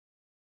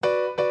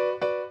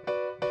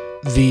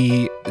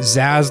The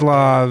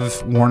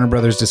Zaslav Warner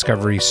Brothers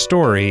Discovery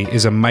story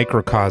is a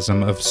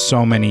microcosm of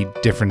so many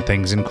different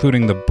things,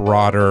 including the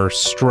broader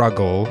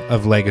struggle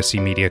of legacy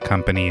media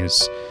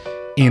companies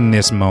in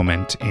this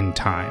moment in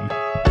time.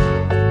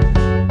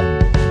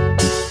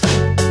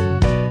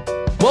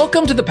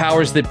 Welcome to the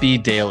Powers That Be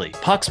Daily,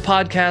 Puck's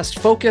podcast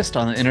focused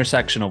on the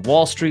intersection of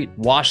Wall Street,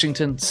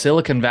 Washington,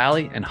 Silicon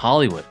Valley, and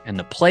Hollywood, and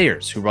the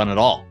players who run it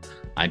all.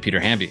 I'm Peter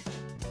Hamby.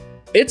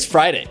 It's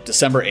Friday,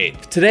 December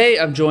 8th. Today,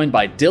 I'm joined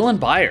by Dylan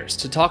Byers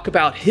to talk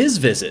about his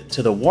visit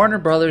to the Warner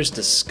Brothers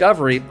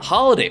Discovery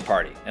holiday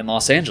party in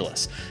Los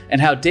Angeles and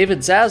how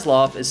David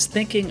Zaslav is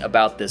thinking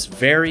about this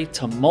very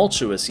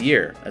tumultuous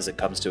year as it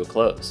comes to a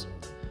close.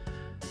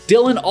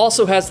 Dylan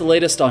also has the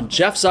latest on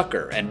Jeff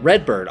Zucker and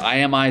Redbird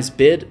IMI's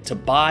bid to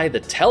buy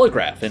The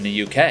Telegraph in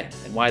the UK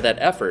and why that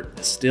effort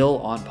is still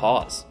on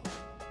pause.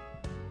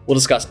 We'll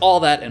discuss all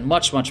that and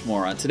much, much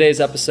more on today's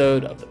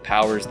episode of The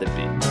Powers That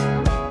Be.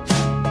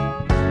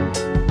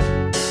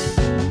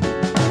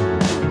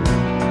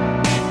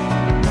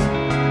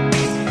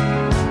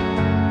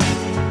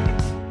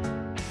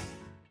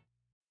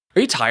 Are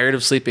you tired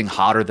of sleeping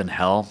hotter than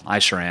hell? I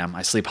sure am.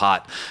 I sleep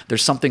hot.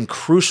 There's something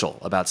crucial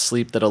about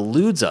sleep that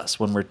eludes us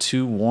when we're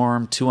too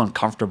warm, too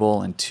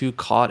uncomfortable, and too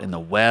caught in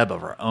the web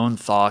of our own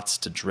thoughts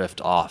to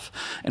drift off.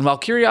 And while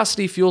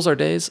curiosity fuels our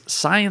days,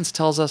 science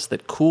tells us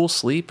that cool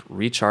sleep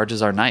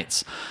recharges our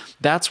nights.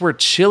 That's where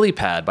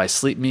ChiliPad by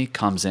Sleep Me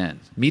comes in.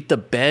 Meet the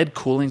bed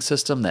cooling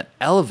system that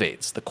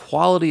elevates the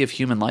quality of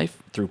human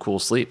life through cool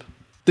sleep.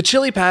 The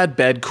ChiliPad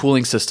bed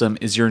cooling system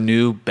is your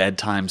new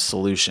bedtime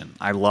solution.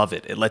 I love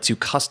it. It lets you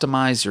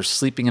customize your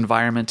sleeping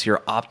environment to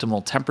your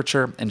optimal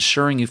temperature,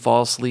 ensuring you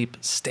fall asleep,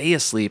 stay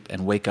asleep,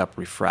 and wake up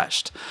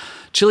refreshed.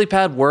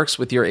 ChiliPad works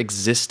with your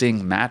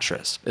existing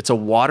mattress. It's a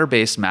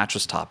water-based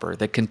mattress topper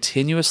that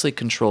continuously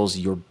controls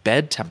your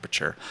bed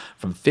temperature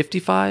from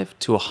 55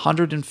 to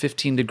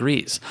 115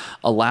 degrees,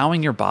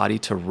 allowing your body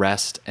to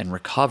rest and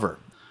recover.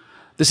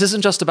 This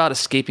isn't just about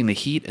escaping the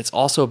heat, it's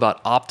also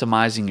about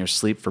optimizing your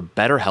sleep for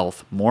better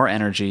health, more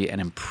energy, and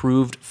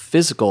improved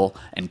physical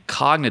and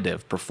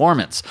cognitive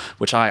performance,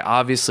 which I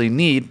obviously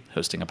need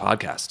hosting a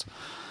podcast.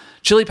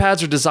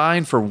 ChiliPads are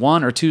designed for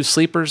one or two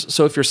sleepers,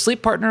 so if your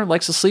sleep partner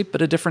likes to sleep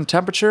at a different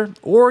temperature,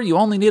 or you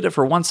only need it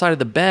for one side of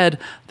the bed,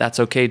 that's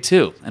okay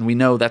too, and we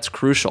know that's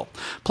crucial.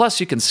 Plus,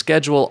 you can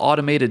schedule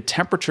automated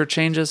temperature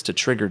changes to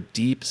trigger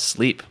deep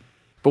sleep.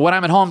 But when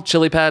I'm at home,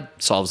 ChiliPad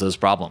solves those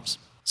problems.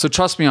 So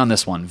trust me on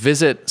this one.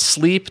 Visit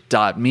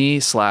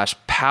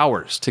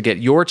sleep.me/powers to get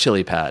your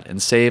ChiliPad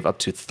and save up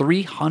to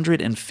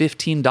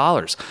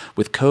 $315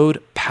 with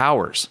code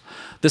POWERS.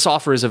 This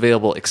offer is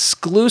available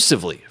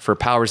exclusively for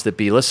Powers That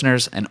Be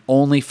listeners and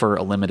only for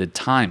a limited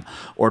time.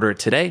 Order it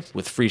today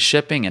with free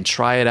shipping and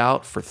try it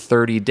out for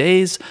 30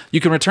 days. You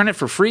can return it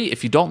for free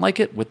if you don't like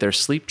it with their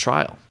sleep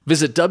trial.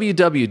 Visit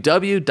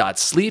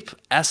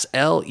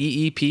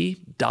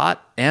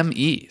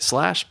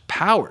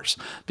www.sleep.me/powers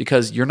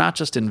because you're not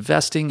just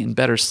investing in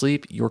better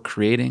sleep, you're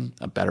creating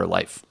a better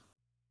life.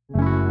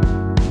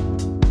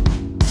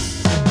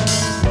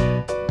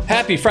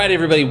 Happy Friday,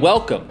 everybody.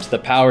 Welcome to the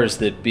Powers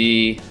That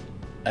Be.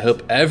 I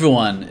hope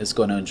everyone is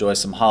going to enjoy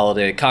some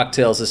holiday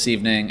cocktails this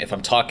evening. If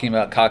I'm talking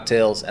about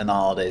cocktails and the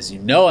holidays, you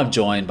know I'm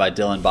joined by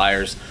Dylan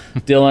Byers.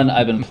 Dylan,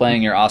 I've been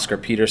playing your Oscar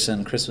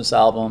Peterson Christmas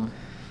album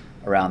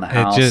around the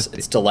house.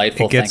 It's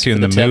delightful. It gets you in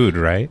the mood,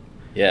 right?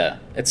 Yeah.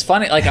 It's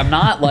funny. Like, I'm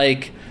not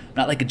like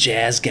a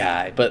jazz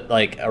guy, but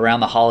like around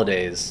the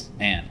holidays,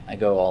 man, I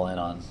go all in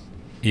on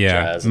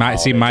jazz.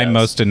 My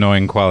most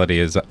annoying quality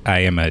is I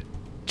am a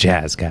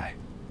jazz guy.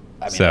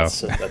 I mean,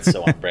 that's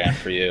so on brand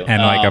for you.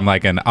 And I'm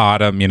like an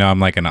autumn,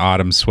 I'm like an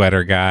autumn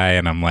sweater guy,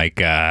 and I'm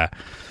like,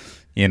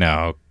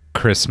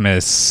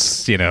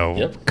 Christmas,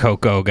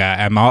 cocoa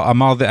guy.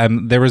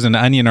 There was an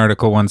Onion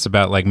article once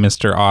about like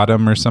Mr.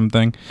 Autumn or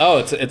something. Oh,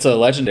 it's a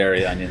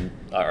legendary Onion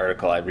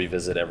article I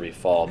revisit every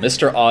fall.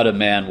 Mr. Autumn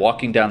man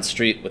walking down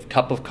street with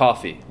cup of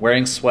coffee,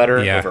 wearing sweater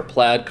over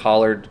plaid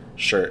collared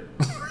shirt.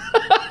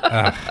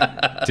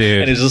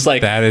 Dude, and it's just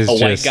like that is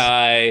white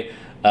guy.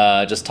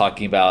 Just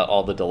talking about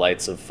all the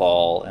delights of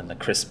fall and the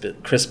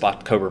crisp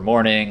October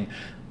morning.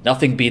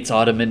 Nothing beats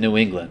autumn in New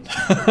England.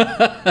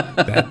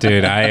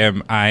 Dude,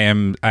 I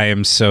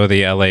am so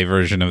the LA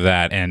version of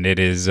that, and it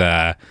is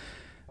of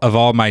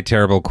all my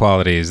terrible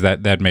qualities,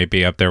 that may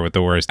be up there with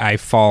the worst. I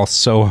fall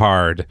so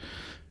hard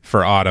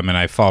for autumn, and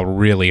I fall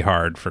really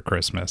hard for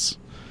Christmas.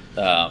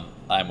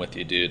 I'm with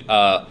you, dude.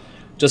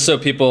 Just so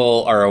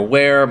people are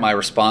aware, my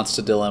response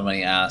to Dylan when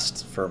he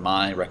asked for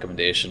my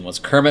recommendation was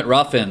Kermit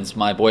Ruffins,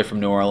 my boy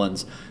from New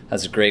Orleans,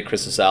 has a great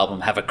Christmas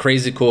album. Have a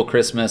crazy cool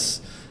Christmas,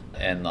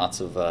 and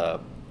lots of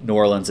New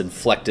Orleans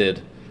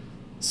inflected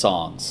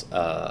songs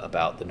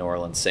about the New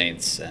Orleans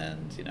Saints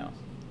and,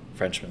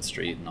 Frenchman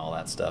Street and all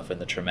that stuff,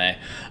 and the Treme.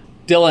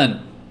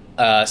 Dylan,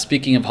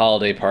 speaking of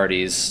holiday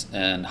parties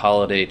and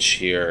holiday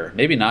cheer,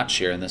 maybe not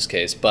cheer in this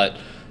case, but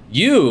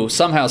you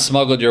somehow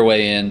smuggled your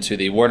way into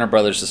the Warner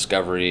Brothers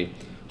Discovery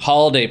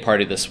holiday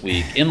party this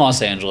week in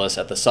Los Angeles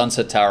at the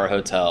Sunset Tower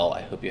Hotel.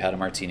 I hope you had a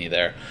martini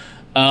there.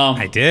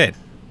 I did.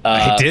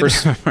 I did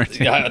have a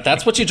martini. Yeah,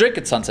 that's what you drink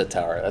at Sunset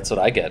Tower. That's what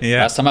I get.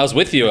 Yeah. Last time I was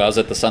with you, I was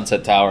at the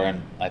Sunset Tower,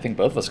 and I think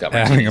both of us got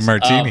Having a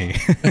martinis.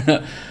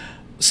 martini.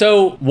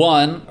 So,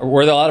 one,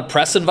 were there a lot of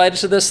press invited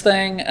to this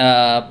thing?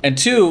 And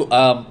two,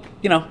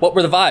 what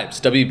were the vibes?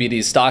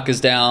 WBD's stock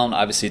is down.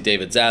 Obviously,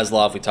 David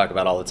Zaslav, we talk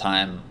about all the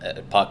time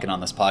at Puck and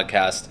on this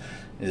podcast,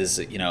 is,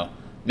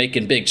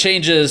 making big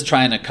changes,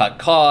 trying to cut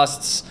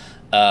costs.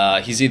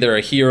 He's either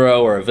a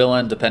hero or a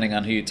villain, depending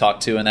on who you talk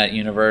to in that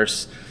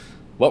universe.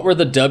 What were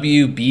the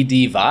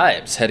WBD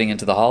vibes heading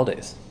into the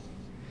holidays?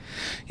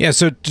 Yeah,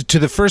 so to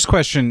the first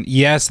question,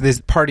 yes,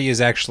 this party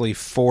is actually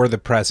for the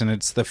press, and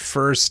it's the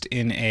first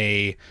in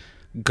a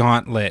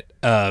gauntlet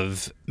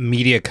of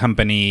media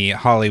company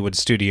Hollywood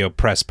studio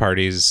press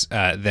parties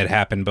that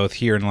happen both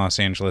here in Los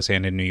Angeles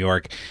and in New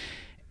York.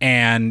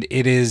 And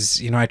it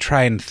is, I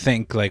try and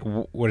think, like,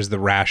 what is the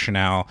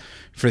rationale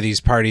for these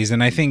parties?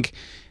 And I think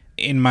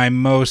in my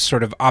most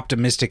sort of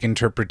optimistic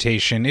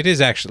interpretation, it is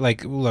actually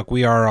like, look,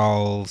 we are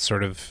all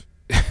sort of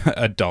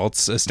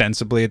adults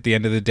ostensibly at the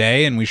end of the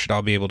day, and we should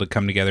all be able to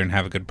come together and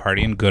have a good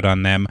party, and good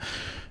on them,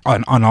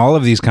 on all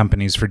of these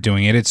companies for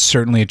doing it. It's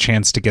certainly a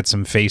chance to get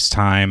some face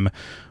time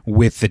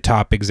with the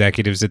top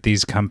executives at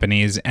these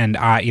companies. And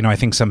I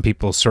think some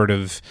people sort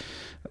of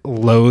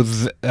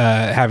loathe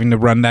having to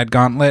run that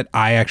gauntlet.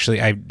 I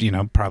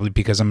probably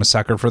because I'm a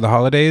sucker for the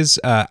holidays,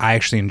 I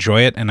actually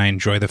enjoy it, and I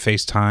enjoy the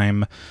face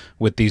time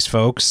with these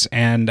folks,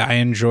 and I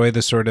enjoy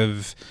the sort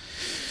of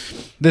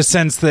the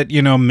sense that,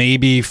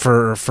 maybe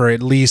for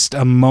at least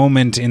a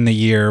moment in the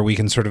year, we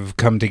can sort of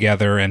come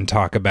together and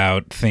talk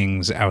about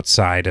things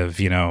outside of,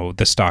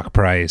 the stock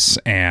price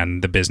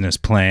and the business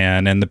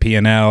plan and the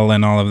P&L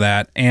and all of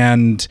that.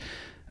 And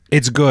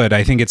it's good.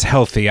 I think it's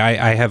healthy.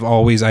 I've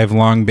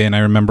long been, I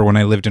remember when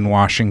I lived in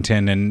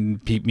Washington,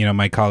 and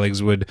my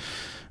colleagues would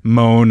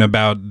moan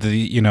about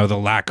the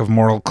lack of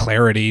moral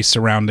clarity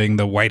surrounding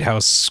the White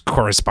House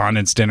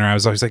Correspondents' Dinner. I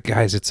was always like,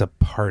 guys, it's a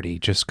party.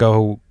 Just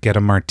go get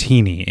a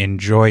martini,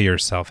 enjoy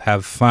yourself,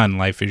 have fun.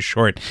 Life is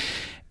short.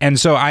 And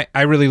so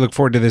I really look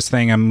forward to this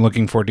thing. I'm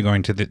looking forward to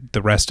going to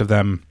the rest of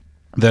them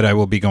that I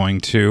will be going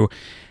to.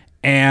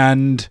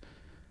 And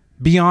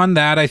beyond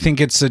that, I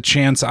think it's a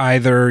chance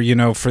either,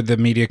 for the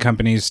media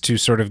companies to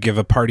sort of give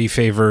a party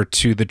favor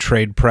to the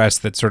trade press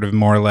that sort of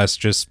more or less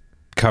just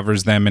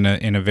covers them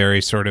in a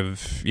very sort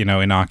of,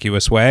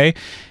 innocuous way,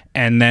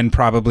 and then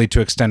probably to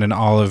extend an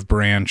olive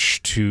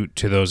branch to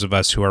those of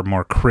us who are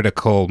more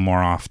critical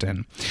more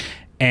often.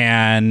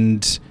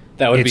 And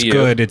that would it's be you.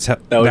 Good.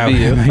 That would be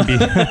you.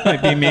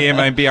 might be me. It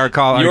might be our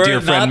dear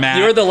friend Matt.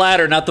 You're the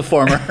latter, not the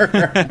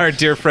former. Our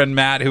dear friend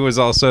Matt, who was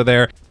also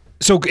there.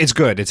 So it's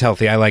good. It's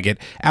healthy. I like it.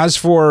 As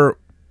for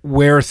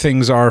where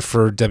things are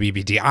for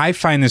WBD, I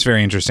find this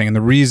very interesting. And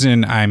the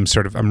reason I'm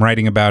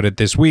writing about it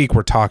this week,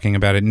 we're talking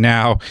about it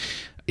now,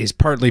 is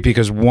partly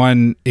because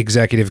one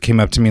executive came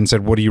up to me and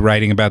said, "What are you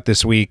writing about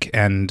this week?"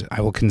 And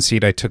I will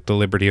concede I took the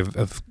liberty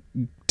of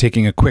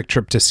taking a quick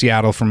trip to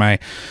Seattle for my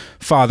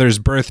father's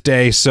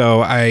birthday.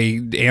 So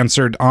I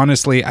answered,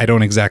 honestly, I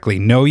don't exactly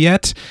know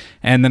yet.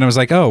 And then I was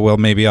like, oh, well,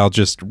 maybe I'll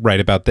just write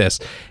about this.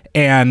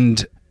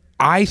 And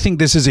I think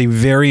this is a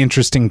very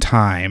interesting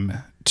time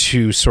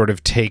to sort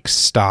of take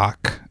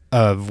stock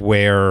of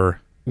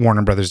where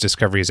Warner Brothers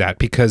Discovery is at,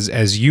 because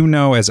as you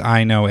know, as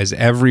I know, as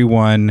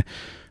everyone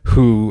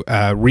who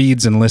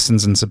reads and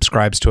listens and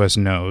subscribes to us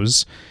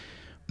knows,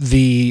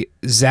 the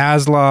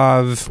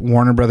Zaslav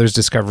Warner Brothers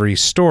Discovery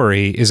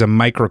story is a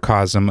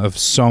microcosm of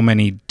so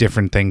many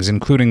different things,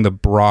 including the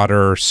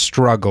broader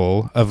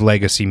struggle of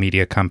legacy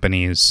media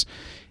companies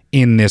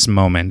in this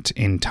moment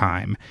in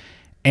time.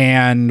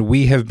 And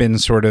we have been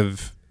sort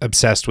of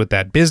obsessed with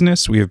that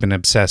business. We have been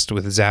obsessed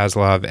with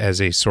Zaslav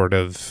as a sort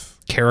of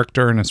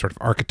character and a sort of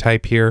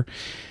archetype here.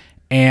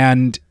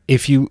 And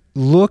if you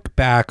look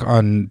back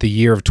on the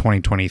year of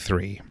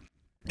 2023,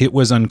 it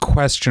was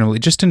unquestionably,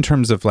 just in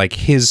terms of like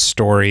his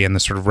story and the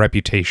sort of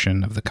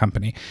reputation of the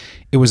company,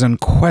 it was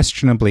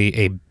unquestionably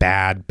a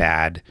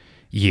bad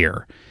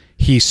year.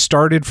 He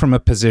started from a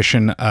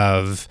position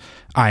of,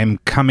 I'm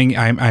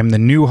the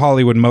new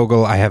Hollywood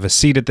mogul. I have a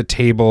seat at the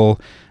table,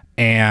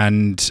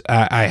 and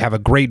I have a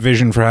great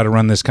vision for how to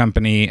run this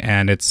company.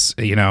 And it's,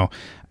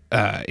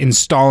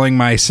 installing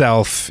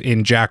myself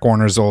in Jack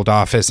Warner's old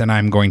office, and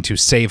I'm going to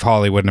save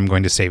Hollywood, and I'm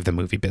going to save the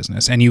movie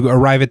business. And you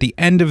arrive at the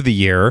end of the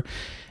year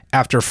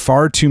after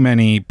far too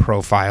many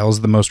profiles,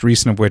 the most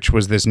recent of which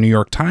was this New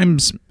York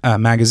Times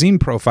magazine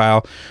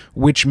profile,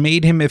 which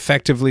made him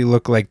effectively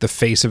look like the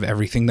face of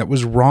everything that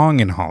was wrong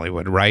in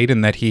Hollywood, right?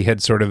 And that he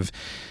had sort of,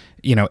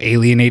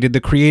 alienated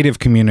the creative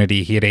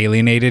community. He had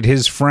alienated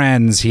his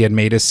friends. He had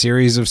made a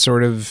series of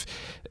sort of,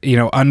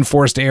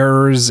 unforced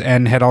errors,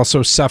 and had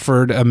also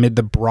suffered amid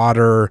the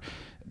broader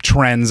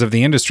trends of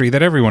the industry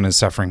that everyone is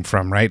suffering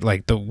from, right?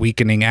 Like the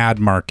weakening ad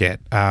market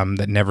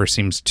that never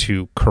seems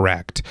to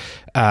correct,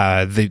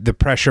 the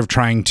pressure of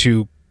trying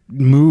to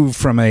move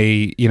from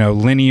a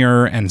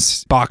linear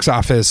and box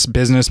office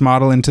business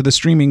model into the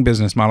streaming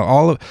business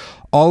model.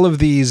 All of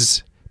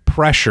these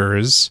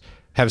pressures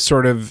have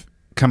sort of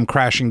come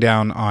crashing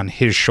down on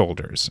his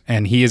shoulders,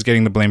 and he is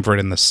getting the blame for it.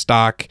 And the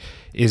stock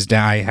is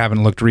down. I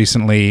haven't looked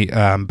recently,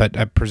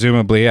 but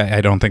presumably,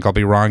 I don't think I'll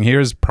be wrong here,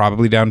 is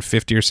probably down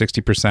 50 or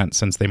 60%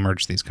 since they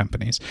merged these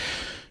companies.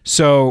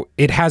 So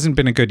it hasn't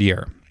been a good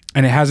year.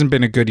 And it hasn't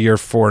been a good year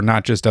for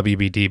not just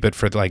WBD, but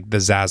for like the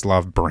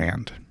Zaslav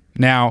brand.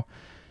 Now,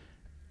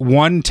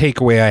 one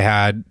takeaway I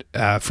had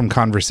from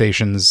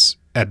conversations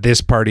at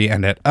this party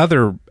and at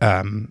other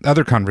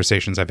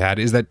conversations I've had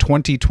is that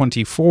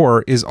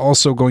 2024 is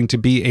also going to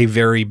be a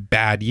very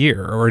bad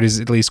year, or it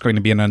is at least going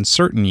to be an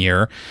uncertain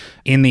year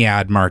in the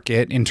ad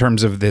market in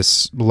terms of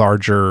this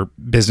larger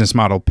business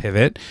model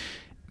pivot.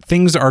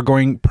 Things are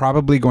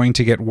probably going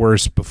to get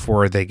worse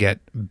before they get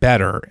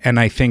better. And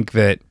I think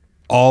that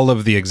all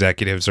of the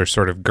executives are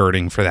sort of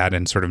girding for that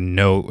and sort of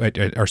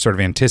are sort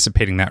of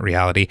anticipating that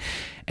reality.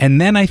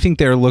 And then I think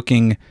they're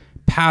looking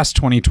past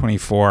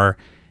 2024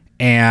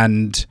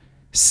 and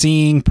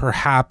seeing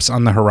perhaps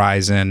on the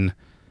horizon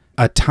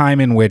a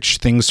time in which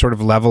things sort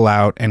of level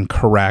out and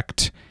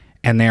correct,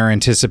 and they're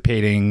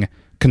anticipating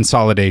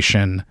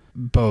consolidation.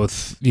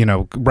 Both,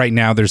 right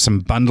now there's some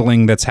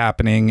bundling that's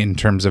happening in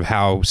terms of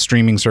how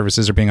streaming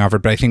services are being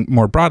offered, but I think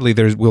more broadly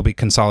there will be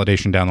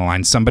consolidation down the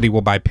line. Somebody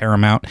will buy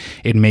Paramount.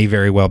 It may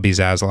very well be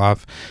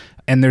Zaslav.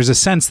 And there's a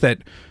sense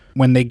that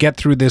when they get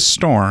through this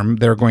storm,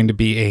 there are going to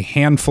be a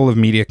handful of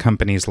media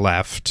companies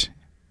left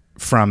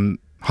from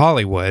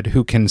Hollywood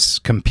who can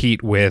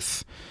compete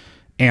with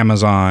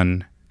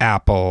Amazon,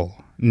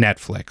 Apple,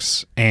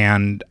 Netflix.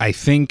 And I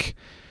think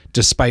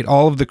despite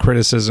all of the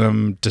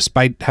criticism,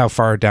 despite how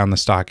far down the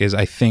stock is,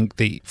 I think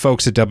the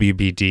folks at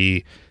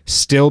WBD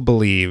still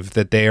believe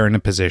that they are in a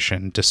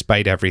position,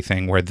 despite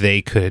everything, where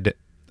they could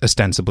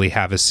ostensibly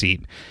have a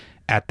seat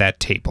at that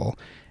table.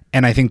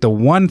 And I think the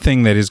one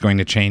thing that is going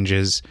to change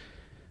is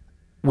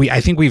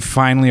I think we've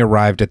finally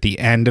arrived at the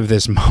end of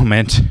this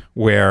moment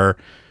where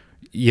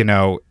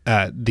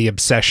the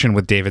obsession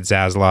with David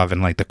Zaslav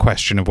and like the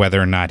question of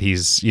whether or not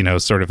he's,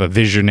 sort of a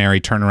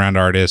visionary turnaround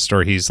artist,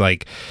 or he's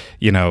like,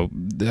 the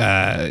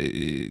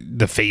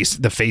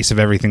face of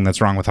everything that's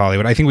wrong with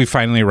Hollywood. I think we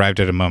finally arrived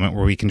at a moment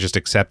where we can just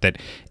accept that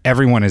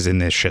everyone is in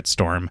this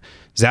shitstorm.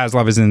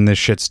 Zaslav is in this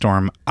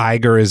shitstorm.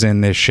 Iger is in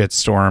this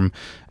shitstorm.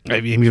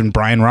 Even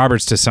Brian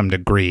Roberts, to some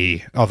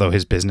degree, although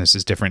his business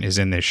is different, is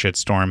in this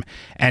shitstorm.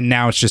 And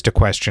now it's just a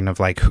question of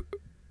like,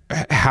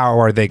 how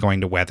are they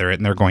going to weather it?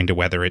 And they're going to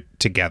weather it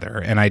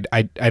together. And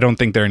I don't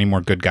think there are any more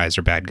good guys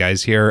or bad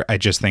guys here. I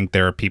just think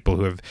there are people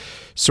who have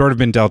sort of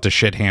been dealt a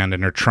shit hand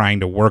and are trying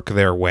to work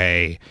their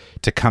way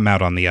to come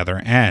out on the other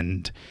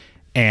end.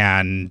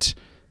 And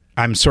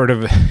I'm sort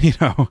of,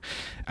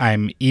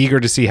 I'm eager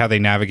to see how they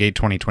navigate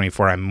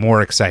 2024. I'm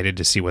more excited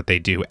to see what they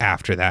do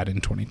after that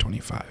in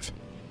 2025.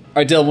 All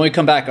right, Dylan, when we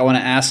come back, I want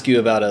to ask you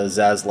about a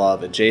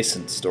Zaslav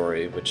adjacent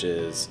story, which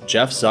is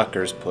Jeff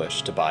Zucker's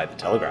push to buy The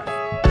Telegraph.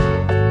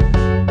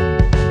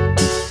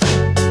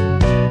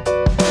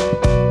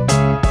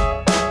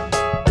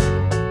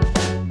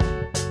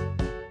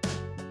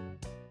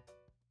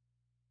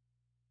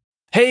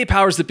 Hey,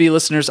 Powers That Be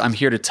listeners, I'm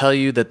here to tell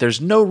you that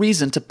there's no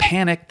reason to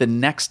panic the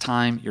next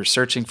time you're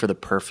searching for the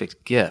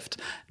perfect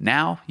gift.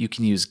 Now you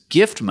can use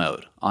gift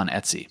mode on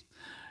Etsy.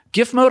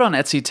 Gift mode on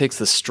Etsy takes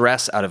the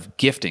stress out of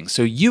gifting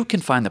so you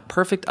can find the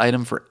perfect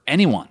item for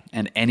anyone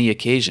and any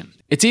occasion.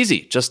 It's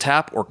easy. Just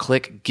tap or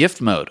click gift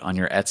mode on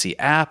your Etsy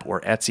app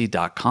or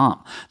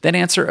Etsy.com. Then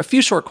answer a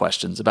few short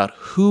questions about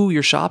who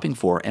you're shopping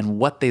for and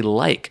what they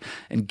like.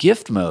 And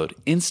gift mode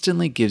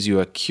instantly gives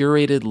you a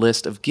curated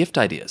list of gift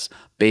ideas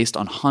based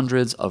on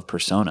hundreds of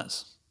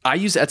personas. I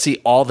use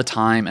Etsy all the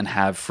time and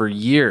have for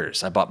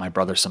years. I bought my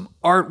brother some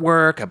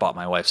artwork. I bought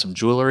my wife some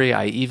jewelry.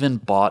 I even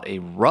bought a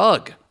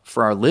rug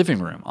for our living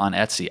room on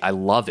Etsy. I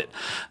love it.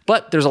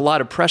 But there's a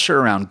lot of pressure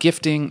around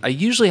gifting. I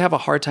usually have a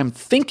hard time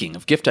thinking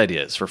of gift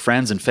ideas for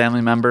friends and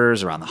family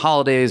members around the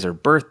holidays or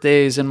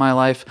birthdays in my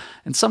life.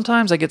 And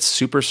sometimes I get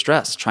super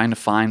stressed trying to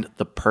find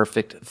the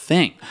perfect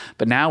thing.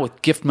 But now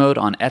with gift mode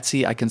on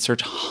Etsy, I can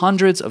search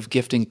hundreds of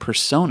gifting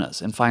personas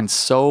and find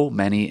so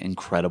many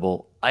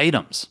incredible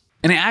items.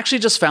 And I actually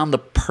just found the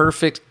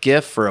perfect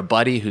gift for a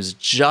buddy who's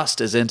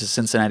just as into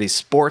Cincinnati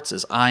sports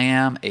as I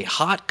am, a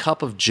hot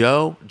cup of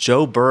Joe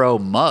Burrow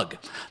mug.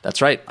 That's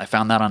right, I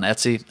found that on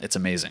Etsy. It's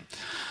amazing.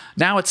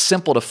 Now it's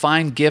simple to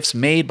find gifts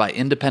made by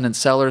independent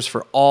sellers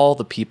for all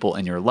the people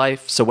in your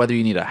life. So whether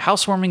you need a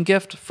housewarming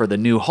gift for the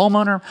new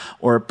homeowner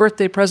or a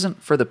birthday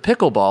present for the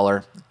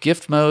pickleballer,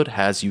 Gift Mode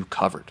has you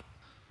covered.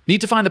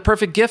 Need to find the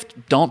perfect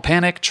gift? Don't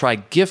panic. Try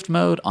Gift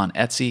Mode on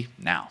Etsy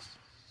now.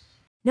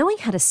 Knowing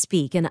how to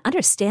speak and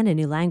understand a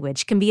new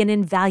language can be an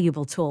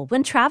invaluable tool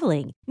when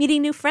traveling,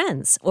 meeting new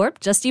friends, or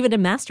just even to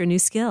master a new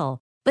skill.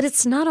 But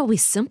it's not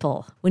always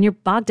simple when you're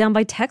bogged down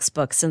by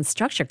textbooks and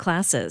structure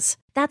classes.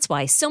 That's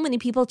why so many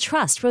people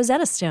trust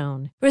Rosetta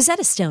Stone.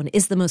 Rosetta Stone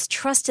is the most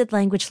trusted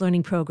language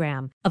learning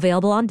program,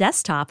 available on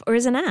desktop or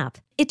as an app.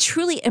 It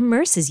truly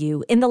immerses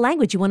you in the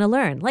language you want to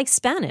learn, like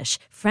Spanish,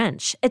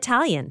 French,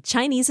 Italian,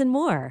 Chinese, and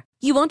more.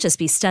 You won't just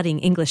be studying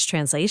English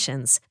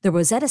translations. The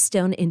Rosetta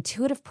Stone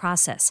intuitive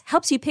process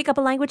helps you pick up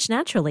a language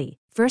naturally,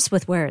 first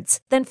with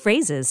words, then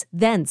phrases,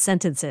 then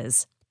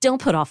sentences. Don't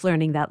put off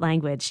learning that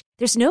language.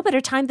 There's no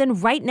better time than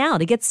right now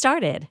to get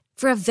started.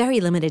 For a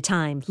very limited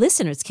time,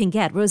 listeners can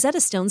get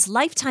Rosetta Stone's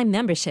lifetime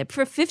membership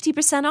for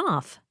 50%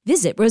 off.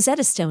 Visit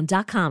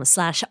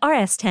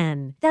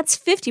rosettastone.com/rs10. That's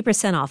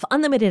 50% off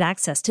unlimited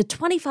access to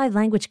 25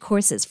 language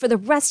courses for the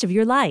rest of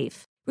your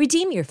life.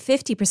 Redeem your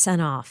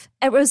 50% off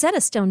at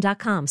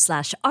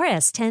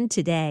rosettastone.com/rs10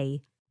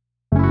 today.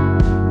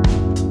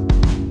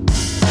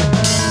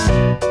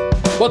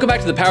 Welcome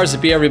back to the Powers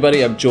That Be,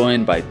 everybody. I'm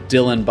joined by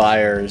Dylan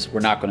Byers. We're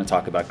not going to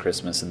talk about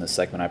Christmas in this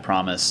segment, I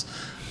promise.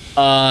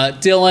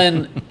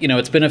 Dylan,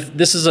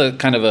 this is a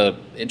kind of a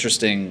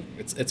interesting,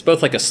 it's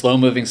both like a slow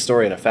moving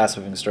story and a fast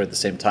moving story at the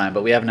same time,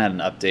 but we haven't had an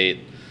update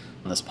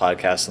on this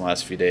podcast in the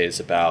last few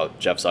days about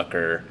Jeff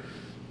Zucker,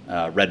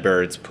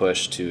 Redbird's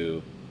push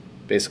to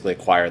basically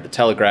acquire the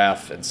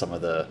Telegraph and some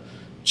of the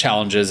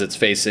challenges it's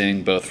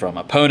facing, both from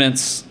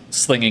opponents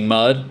slinging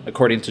mud,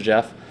 according to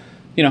Jeff,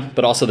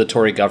 but also the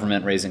Tory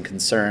government raising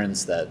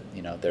concerns that,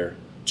 their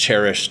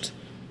cherished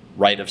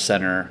right of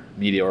center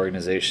media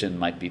organization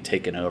might be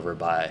taken over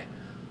by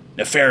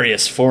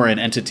nefarious foreign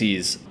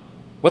entities.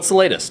 What's the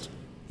latest?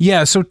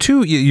 Yeah, so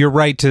you're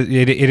right.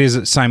 It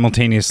is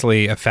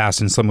simultaneously a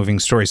fast and slow-moving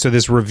story. So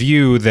this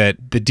review, that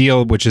the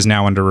deal which is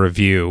now under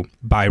review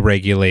by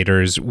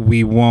regulators,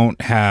 we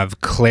won't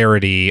have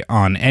clarity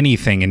on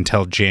anything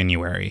until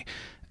January.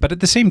 But at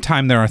the same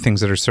time, there are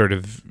things that are sort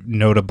of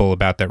notable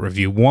about that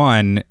review.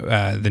 One,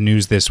 the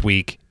news this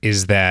week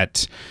is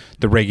that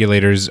the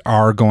regulators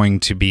are going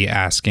to be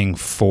asking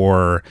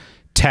for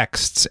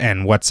texts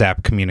and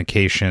WhatsApp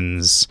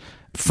communications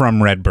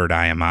from Redbird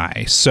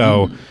IMI.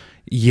 So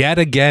yet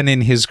again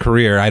in his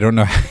career, I don't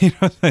know,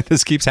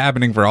 this keeps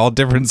happening for all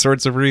different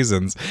sorts of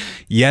reasons.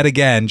 Yet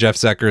again, Jeff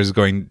Zucker is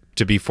going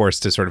to be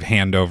forced to sort of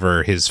hand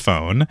over his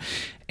phone.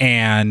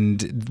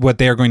 And what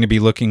they're going to be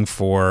looking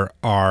for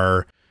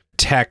are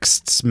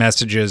texts,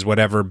 messages,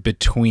 whatever,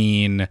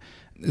 between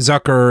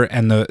Zucker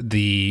and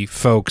the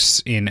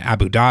folks in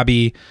Abu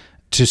Dhabi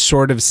to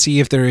sort of see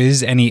if there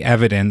is any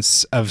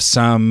evidence of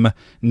some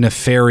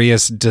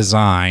nefarious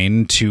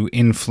design to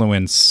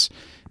influence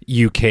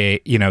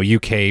UK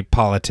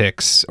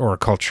politics or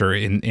culture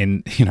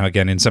in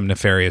again, in some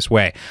nefarious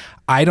way.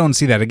 I don't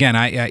see that. Again,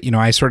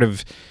 I sort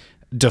of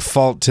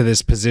default to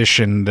this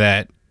position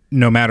that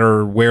no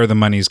matter where the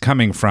money's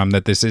coming from,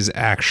 that this is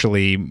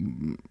actually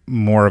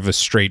more of a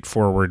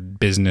straightforward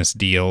business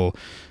deal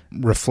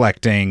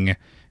reflecting,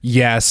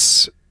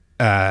 yes,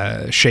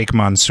 Sheikh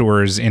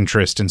Mansour's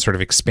interest in sort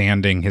of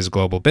expanding his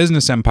global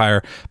business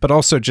empire, but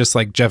also just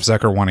like Jeff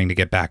Zucker wanting to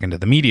get back into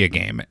the media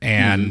game.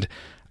 And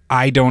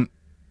I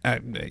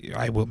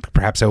will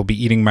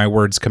be eating my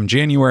words come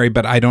January,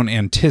 but I don't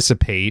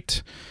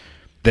anticipate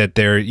that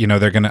they're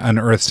going to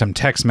unearth some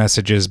text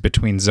messages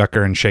between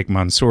Zucker and Sheikh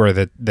Mansour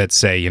that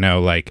say,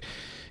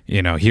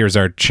 here's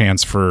our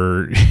chance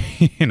for,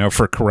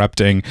 for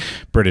corrupting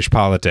British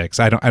politics.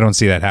 I don't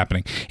see that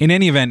happening. In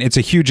any event, it's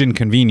a huge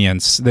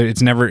inconvenience.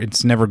 It's never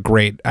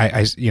great.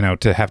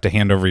 To have to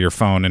hand over your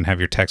phone and have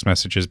your text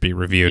messages be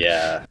reviewed.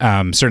 Yeah.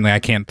 Certainly, I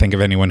can't think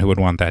of anyone who would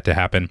want that to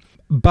happen.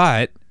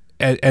 But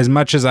as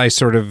much as I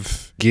sort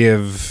of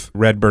give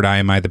Redbird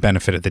IMI the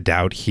benefit of the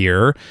doubt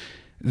here,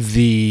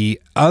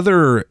 the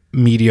other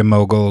media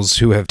moguls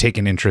who have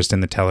taken interest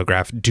in the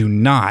Telegraph do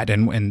not.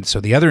 And so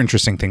the other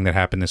interesting thing that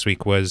happened this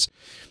week was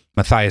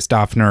Matthias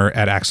Döpfner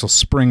at Axel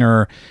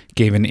Springer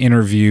gave an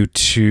interview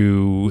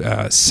to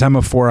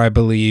Semaphore, I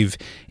believe,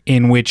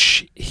 in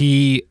which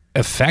he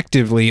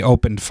effectively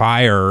opened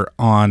fire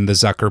on the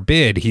Zucker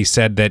bid. He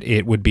said that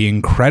it would be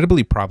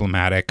incredibly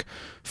problematic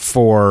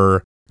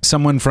for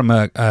someone from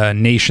a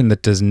nation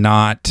that does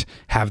not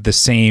have the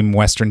same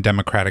Western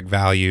democratic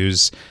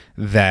values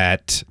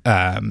that,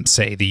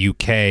 say, the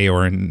UK,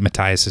 or in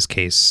Matthias's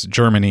case,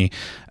 Germany,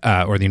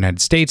 or the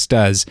United States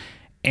does.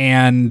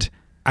 And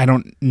I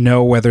don't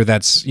know whether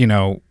that's,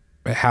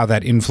 how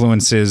that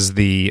influences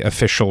the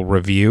official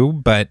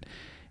review, but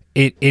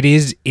it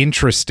is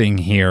interesting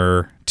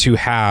here to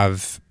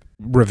have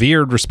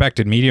revered,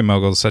 respected media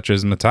moguls such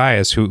as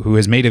Matthias, who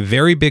has made a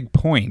very big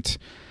point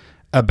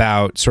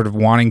about sort of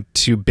wanting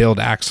to build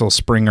Axel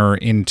Springer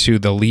into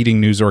the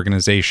leading news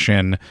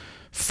organization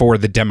for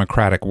the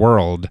democratic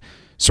world,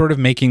 sort of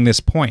making this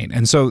point.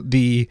 And so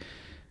the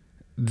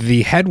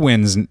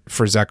headwinds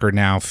for Zucker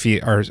now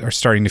are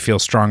starting to feel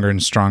stronger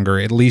and stronger,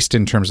 at least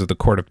in terms of the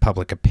court of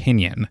public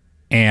opinion.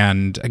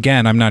 And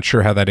again, I'm not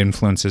sure how that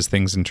influences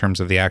things in terms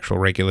of the actual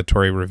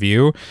regulatory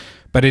review,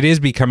 but it is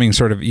becoming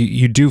sort of,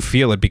 you do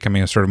feel it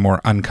becoming a sort of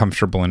more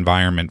uncomfortable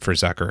environment for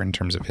Zucker in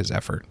terms of his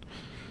effort.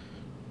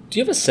 Do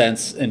you have a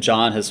sense, and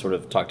John has sort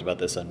of talked about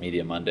this on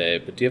Media Monday,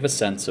 but do you have a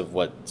sense of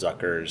what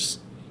Zucker's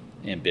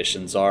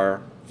ambitions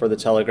are for the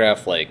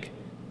Telegraph? Like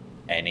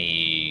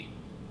any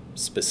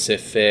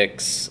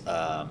specifics,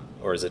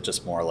 or is it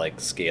just more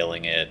like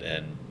scaling it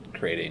and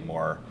creating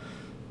more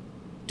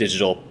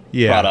digital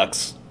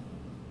products?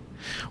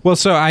 Well,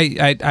 so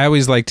I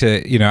always like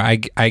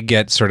to, I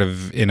get sort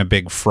of in a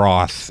big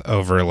froth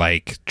over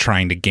like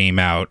trying to game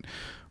out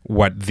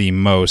what the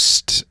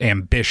most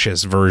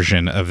ambitious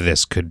version of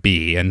this could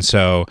be. And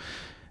so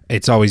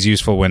it's always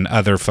useful when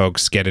other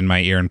folks get in my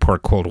ear and pour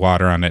cold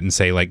water on it and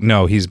say like,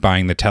 no, he's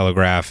buying the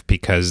Telegraph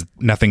because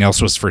nothing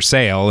else was for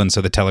sale. And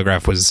so the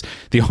Telegraph was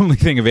the only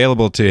thing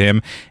available to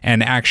him.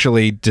 And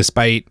actually,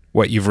 despite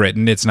what you've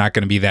written, it's not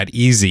going to be that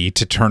easy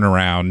to turn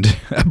around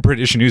a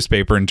British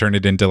newspaper and turn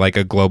it into like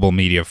a global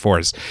media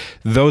force.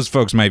 Those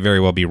folks might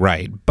very well be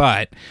right.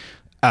 But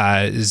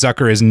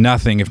Zucker is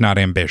nothing if not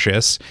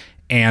ambitious.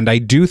 And I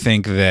do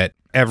think that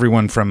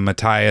everyone from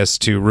Matthias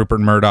to Rupert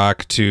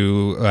Murdoch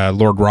to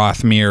Lord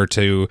Rothmere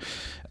to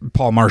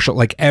Paul Marshall,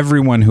 like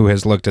everyone who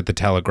has looked at the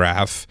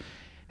Telegraph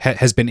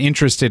has been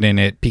interested in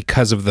it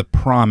because of the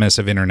promise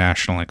of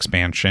international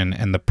expansion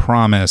and the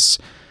promise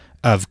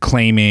of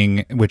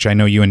claiming, which I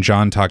know you and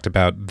John talked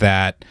about,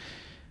 that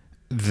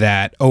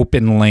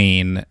open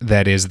lane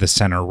that is the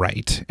center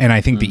right. And I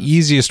think the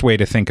easiest way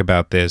to think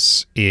about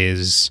this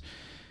is,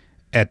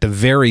 at the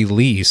very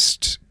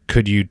least,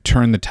 could you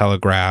turn the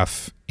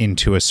Telegraph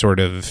into a sort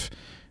of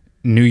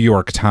New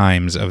York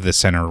Times of the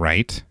center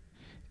right?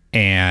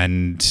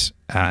 And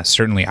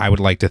certainly I would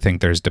like to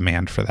think there's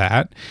demand for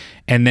that.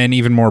 And then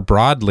even more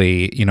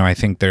broadly, I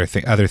think there are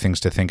other things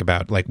to think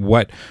about. Like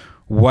what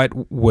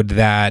would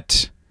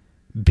that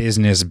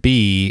business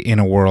be in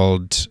a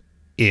world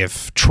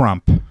if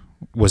Trump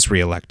was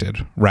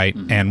reelected, right?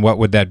 Mm-hmm. And what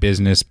would that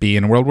business be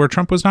in a world where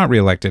Trump was not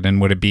reelected?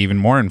 And would it be even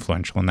more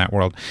influential in that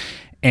world?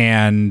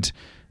 And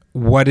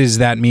what does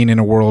that mean in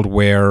a world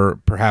where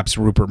perhaps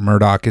Rupert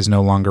Murdoch is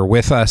no longer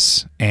with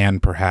us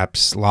and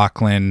perhaps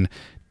Lachlan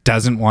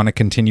doesn't want to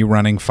continue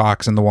running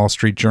Fox and the Wall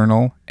Street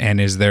Journal? And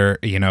is there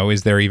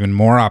even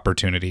more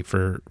opportunity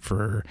for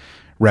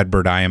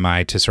Redbird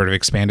IMI to sort of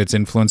expand its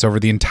influence over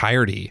the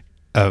entirety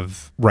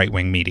of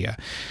right-wing media?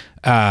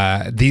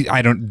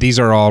 These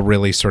are all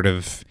really sort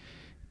of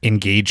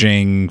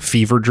engaging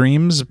fever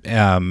dreams,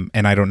 and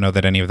I don't know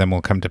that any of them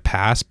will come to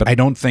pass, but I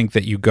don't think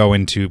that you go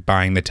into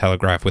buying the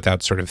Telegraph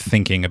without sort of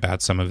thinking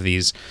about some of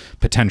these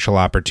potential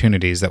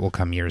opportunities that will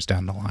come years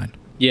down the line.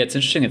 Yeah, it's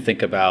interesting to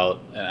think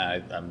about,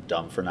 and I'm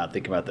dumb for not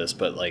thinking about this,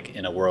 but like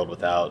in a world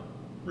without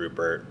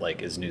Rupert,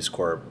 like is News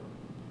Corp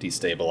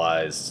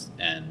destabilized,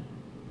 and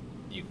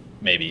you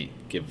maybe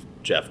give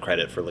Jeff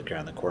credit for looking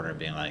around the corner and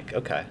being like,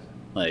 okay,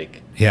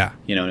 like, yeah,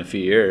 in a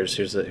few years,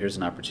 here's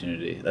an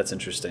opportunity. That's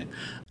interesting.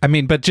 I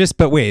mean, but just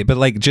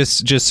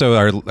so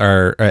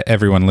our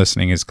everyone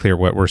listening is clear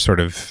what we're sort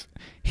of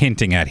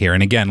hinting at here.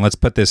 And again, let's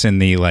put this in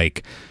the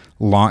like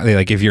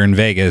if you're in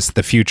Vegas,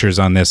 the futures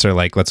on this are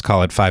like, let's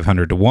call it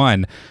 500 to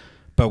 1.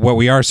 But what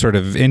we are sort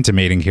of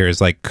intimating here is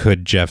like,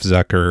 could Jeff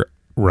Zucker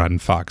run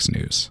Fox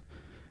News?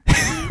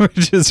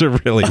 Which is a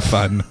really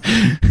fun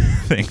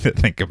thing to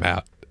think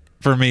about,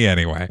 for me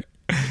anyway.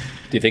 Do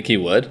you think he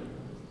would?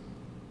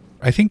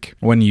 I think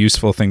one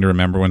useful thing to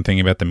remember when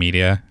thinking about the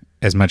media,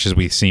 as much as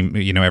we seem,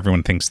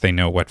 everyone thinks they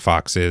know what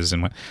Fox is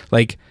and what,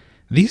 like,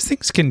 these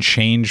things can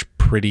change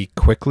pretty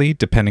quickly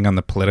depending on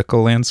the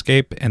political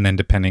landscape and then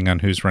depending on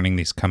who's running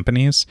these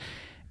companies.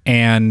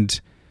 And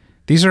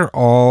these are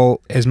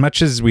all, as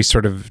much as we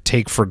sort of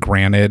take for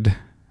granted,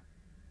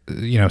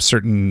 there are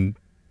certain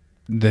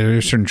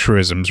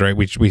truisms, right?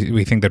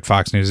 We think that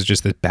Fox News is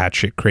just this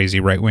batshit crazy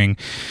right-wing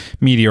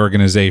media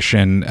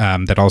organization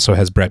that also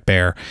has Brett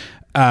Baer.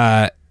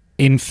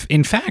 In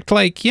fact,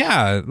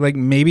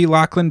 maybe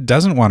Lachlan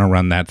doesn't want to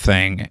run that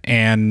thing,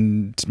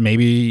 and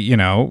maybe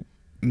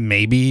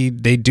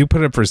they do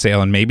put it for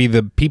sale, and maybe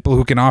the people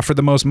who can offer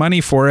the most money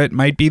for it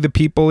might be the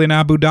people in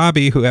Abu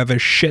Dhabi who have a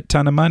shit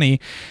ton of money,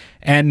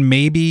 and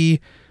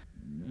maybe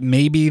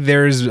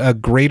there's a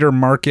greater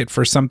market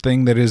for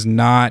something that is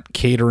not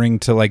catering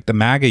to like the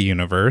MAGA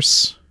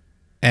universe,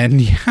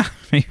 and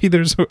maybe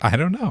there's, I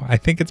don't know. I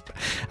think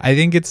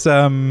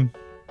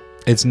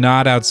it's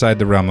not outside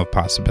the realm of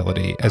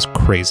possibility, as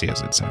crazy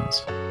as it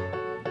sounds.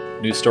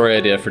 New story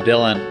idea for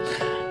Dylan.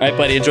 All right,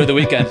 buddy, enjoy the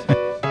weekend.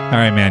 All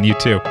right, man, you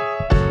too.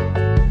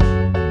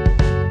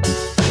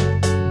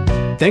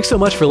 Thanks so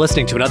much for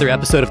listening to another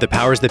episode of The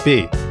Powers That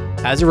Be.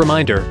 As a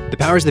reminder, The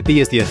Powers That Be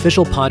is the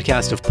official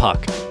podcast of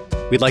Puck.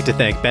 We'd like to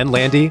thank Ben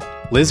Landy,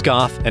 Liz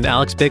Goff, and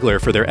Alex Bigler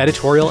for their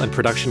editorial and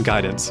production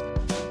guidance.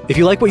 If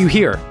you like what you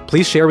hear,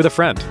 please share with a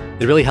friend.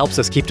 It really helps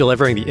us keep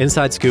delivering the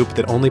inside scoop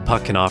that only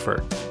Puck can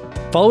offer.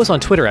 Follow us on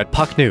Twitter at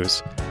Puck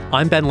News.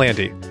 I'm Ben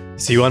Landy.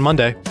 See you on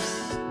Monday.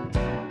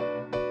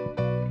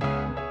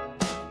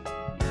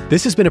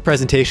 This has been a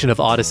presentation of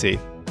Odyssey.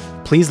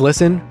 Please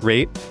listen,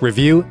 rate,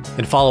 review,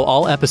 and follow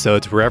all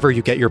episodes wherever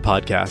you get your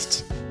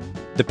podcasts.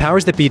 The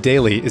Powers That Be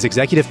Daily is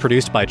executive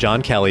produced by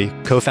John Kelly,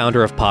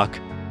 co-founder of Puck,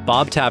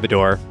 Bob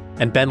Tabador,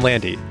 and Ben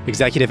Landy,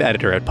 executive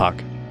editor at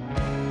Puck.